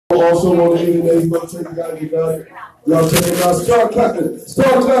also on any day. You want to take it out, you got it. Y'all take it out. Start clapping.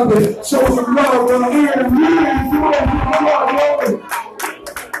 Start clapping. Show some love, bro. Aaron Riggs. Come on, bro.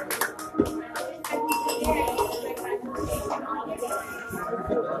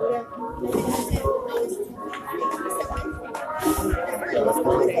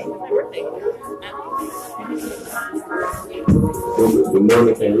 The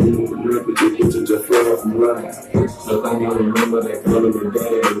morning can really get to just flow from line. The thing I remember that color of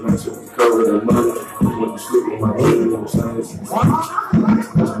daddy, the night should be covered in money. When you sleep with my baby on science.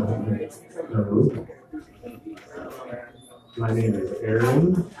 Hello. My name is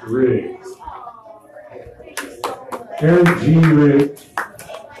Aaron Riggs. Aaron G. Riggs.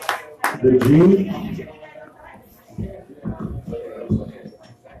 The G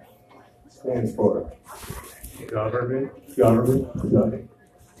stands for government.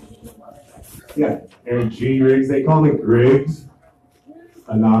 Yeah, Aaron G. Riggs. They call me Griggs.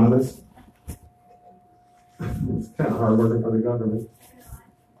 Anonymous. It's kind of hard working for the government.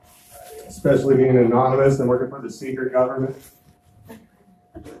 Especially being anonymous and working for the secret government.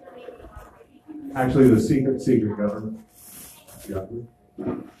 Actually, the secret government.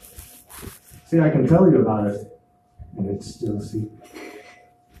 See, I can tell you about it, and it's still a secret.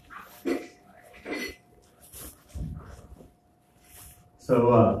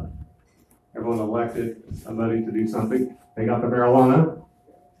 So, everyone elected somebody to do something. They got the marijuana.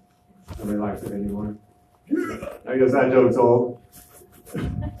 Nobody likes it anymore. I guess that joke's old.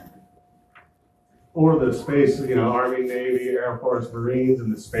 Or the space, Army, Navy, Air Force, Marines,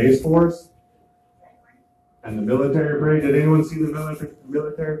 and the Space Force. And the military parade. Did anyone see the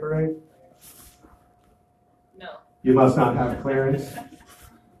military parade? No. You must not have clearance.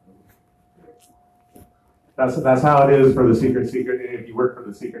 That's how it is for the secret. And if you work for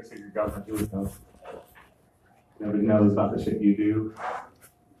the secret government, you would know. Nobody knows about the shit you do.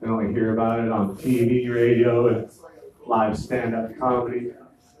 They only hear about it on TV, radio, and live stand-up comedy.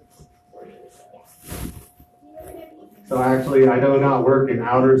 So actually, I do not work in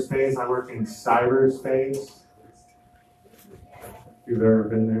outer space. I work in cyberspace. If you've ever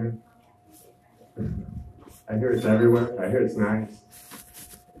been there. I hear it's everywhere. I hear it's nice.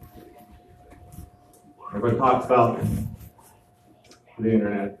 Everyone talks about the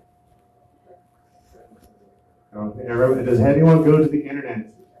internet. Does anyone go to the internet?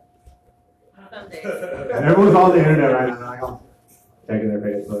 Everyone's on the internet right now. Checking their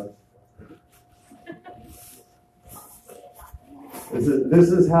Facebook. This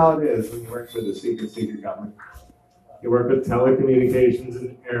is how it is when you work for the secret government. You work with telecommunications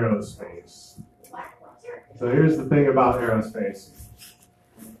and aerospace. So here's the thing about aerospace.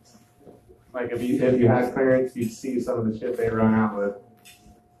 Like if you had clearance, you'd see some of the shit they run out with.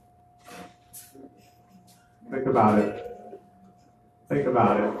 Think about it.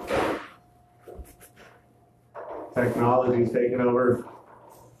 Technology's taking over.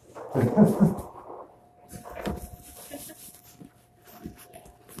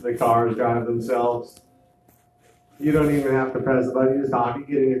 The cars drive themselves. You don't even have to press the button. You just talk. You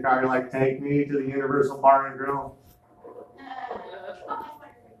get in your car, you're like, take me to the Universal Bar and Grill.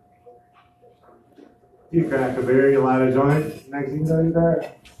 You crack a beer, you light a joint. Next thing you know, you're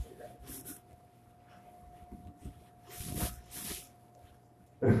there.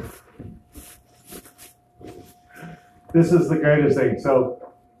 This is the greatest thing.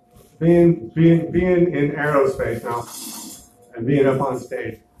 So, being in aerospace now, and being up on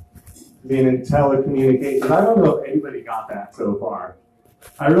stage, being in telecommunications, I don't know if anybody got that so far.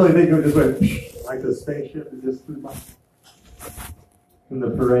 I really think it just went like the spaceship that just flew by in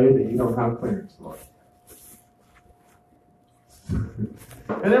the parade that you don't have clearance for.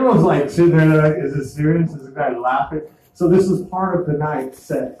 And everyone's like sitting there like, is this serious? Is the guy laughing? So this is part of the night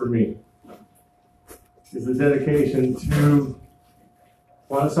set for me. Is the dedication to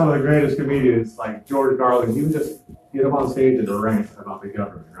some of the greatest comedians like George Carlin. He would just get up on stage and rant about the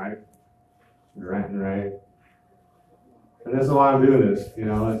government, right? Rant and rave. And this is why I'm doing this.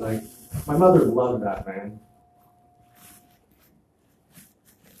 It's like my mother loved that man.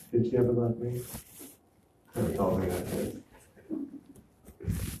 Did she ever love me? Never told me that kid.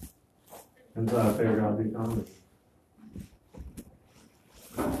 And so I figured I'd be honest.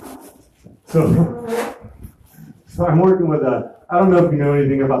 So I'm working with I don't know if you know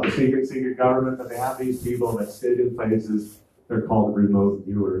anything about the secret government, but they have these people that sit in places, they're called remote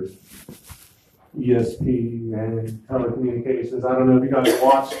viewers. ESP and telecommunications. I don't know if you guys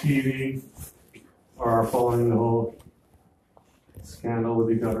watch TV or are following the whole scandal with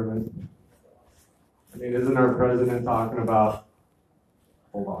the government. I mean, isn't our president talking about,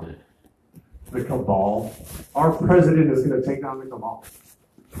 hold on, the cabal? Our president is going to take down the cabal.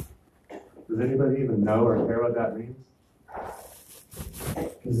 Does anybody even know or care what that means?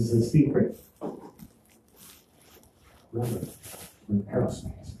 Because it's a secret. Remember, we're in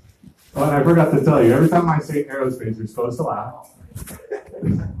aerospace. Oh, and I forgot to tell you, every time I say aerospace, you're supposed to laugh.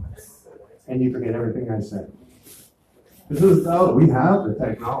 And you forget everything I said. We have the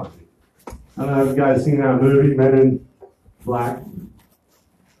technology. I don't know if you guys seen that movie, Men in Black,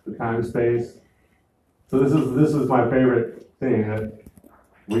 the time space. So this is my favorite thing, that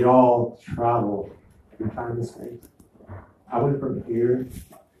we all travel through time and space. I went from here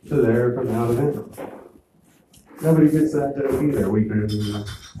to there, from now to then. Nobody gets that joke either. We can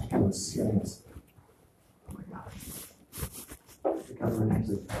kind of serious. Oh my gosh. The government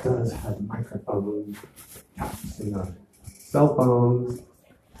actually does have microphones, cell phones.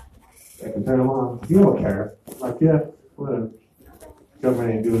 They can turn them on. You don't care. Like, yeah, whatever.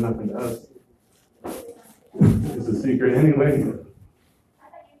 Government ain't doing nothing to us. It's a secret anyway.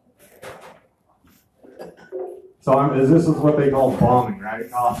 So this is what they call bombing,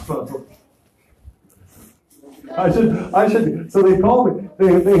 right? I should. So they called me.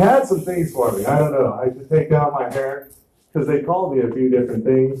 They had some things for me. I don't know. I should take out my hair because they called me a few different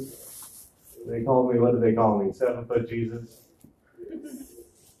things. They called me. What did they call me? 7-foot Jesus.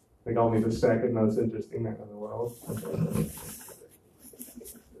 They called me the second most interesting man in the world.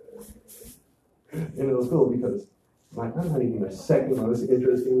 And it was cool because I'm not even the second most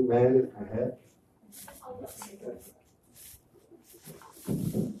interesting man in my head.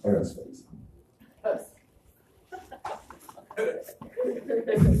 Aerospace.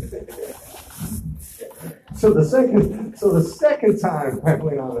 So the second time I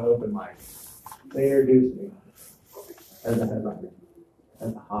went on an open mic, they introduced me as a headliner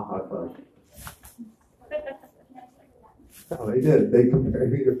at the Ha Ha Club. No, they did. They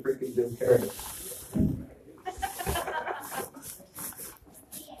compared me to freaking Jim Carrey.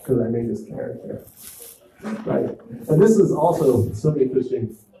 Because I made this character. Right. And this is also so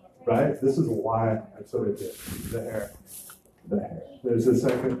interesting, right? This is why I'm so into it. The hair. There's the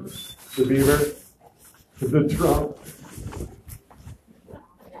second, the beaver, the Trump.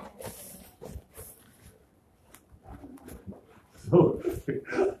 So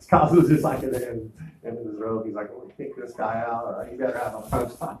Scott was just like in his robe. He's like, "I'm gonna kick this guy out, or you better have a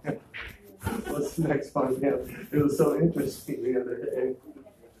punchline." What's the next punchline? It was so interesting the other day.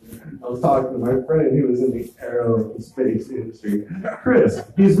 I was talking to my friend who was in the aerospace industry. Chris,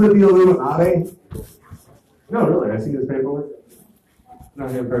 he's with the Illuminati. No, really, I see his paperwork. Not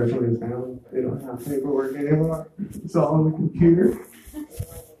him personally, his family. They don't have paperwork anymore. It's all on the computer.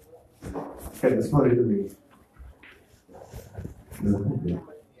 Okay, it's funny to me.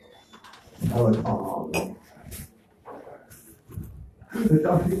 I was, oh, the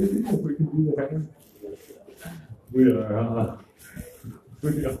documentary, we can do that. We are.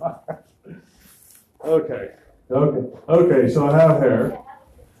 Okay, so I have hair.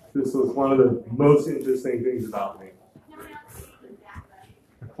 This was one of the most interesting things about me.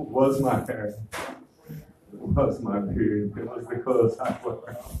 It was my hair. It was my beard. It was the clothes I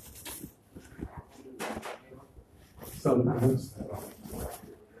wore. Sometimes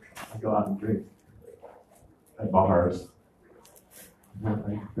I go out and drink at bars. I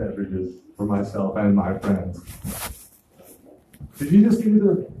make beverages for myself and my friends. Did you just give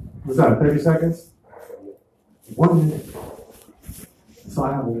me was that 30 seconds? 1 minute. So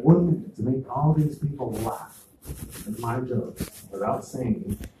I have 1 minute to make all these people laugh at my jokes without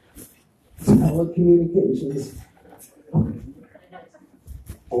saying telecommunications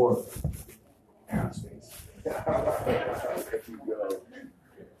or aerospace.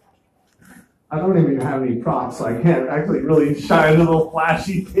 I don't even have any props, so I can't actually really shine a little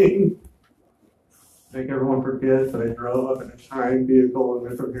flashy thing. Make everyone forget that I drove up in a shiny vehicle and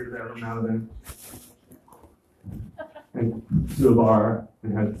went from here to there from now to then. And to a bar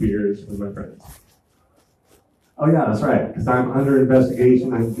and had beers with my friends. Oh yeah, that's right, because I'm under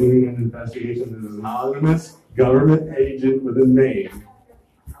investigation. I'm doing an investigation as an anonymous government agent with a name.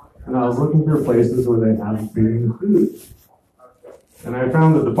 And I was looking for places where they have beer and food. And I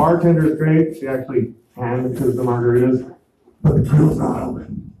found that the bartender is great. She actually hand-mixes the margaritas, but the grill's not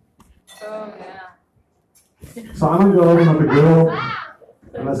open. Oh, yeah. So I'm going to go open up the grill,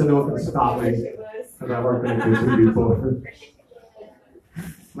 unless anyone can stop me, because I worked in a kitchen before. And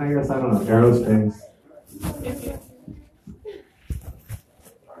I guess, I don't know, aerospace.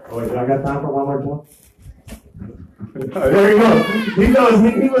 Oh, wait, I got time for one more joke? There you go. He knows,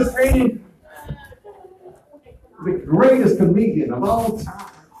 he was training the greatest comedian of all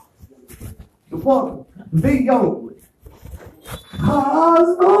time. The one, the only.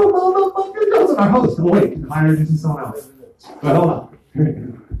 Cosmo motherfucker Joseph. Our host. Wait, I introduced someone else. But hold on.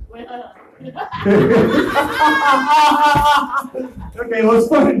 Okay, what's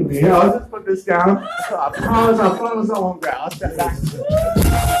funny to me? I'll just put this down. I promise I won't grab. I'll step back.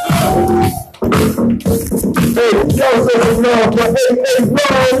 Hey, y'all say some love for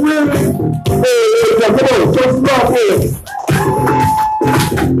Ron Willie. Hey, come on, show some love for him.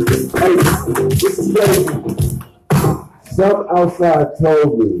 Hey, this is crazy. Something outside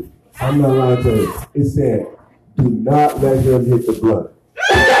told me, I'm not lying to you, it said, do not let him hit the blunt.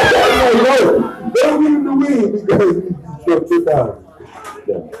 Don't get in the weed because you're 2,000.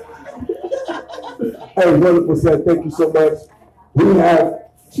 Yeah. Hey, wonderful set. Thank you so much. We have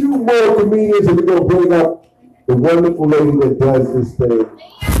 2 more comedians and we're going to bring up the wonderful lady that does this thing.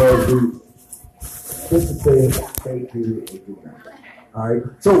 Just to say thank you and good night. All right.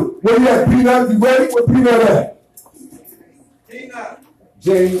 So, where you at, Peanut? You ready? Where Peanut at? Peanut.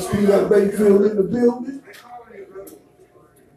 James Peanut Bayfield in the building.